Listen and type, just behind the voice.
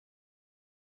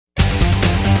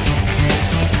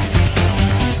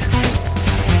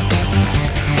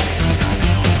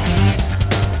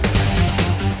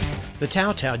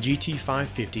Tao Tao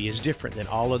GT550 is different than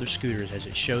all other scooters as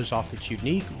it shows off its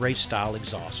unique race-style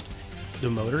exhaust. The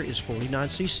motor is 49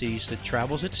 cc's that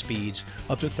travels at speeds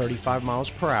up to 35 miles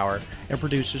per hour and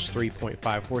produces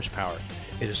 3.5 horsepower.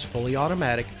 It is fully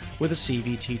automatic with a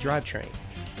CVT drivetrain.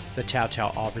 The Tao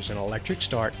Tao offers an electric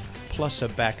start plus a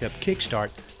backup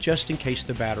kickstart just in case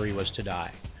the battery was to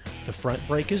die. The front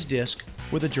brake is disc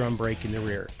with a drum brake in the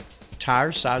rear.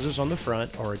 Tire sizes on the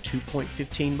front are a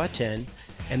 2.15 by 10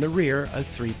 and the rear a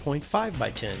 3.5 by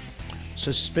 10.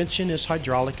 Suspension is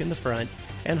hydraulic in the front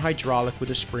and hydraulic with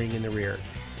a spring in the rear.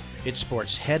 It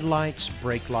sports headlights,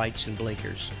 brake lights, and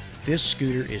blinkers. This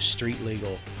scooter is street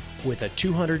legal with a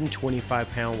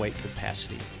 225-pound weight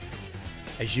capacity.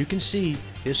 As you can see,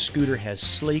 this scooter has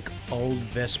sleek old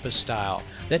Vespa style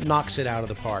that knocks it out of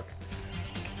the park.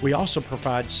 We also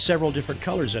provide several different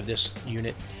colors of this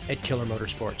unit at Killer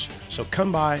Motorsports, so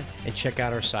come by and check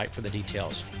out our site for the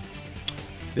details.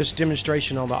 This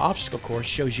demonstration on the obstacle course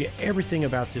shows you everything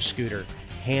about this scooter: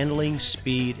 handling,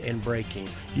 speed, and braking.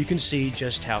 You can see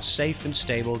just how safe and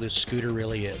stable this scooter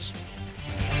really is.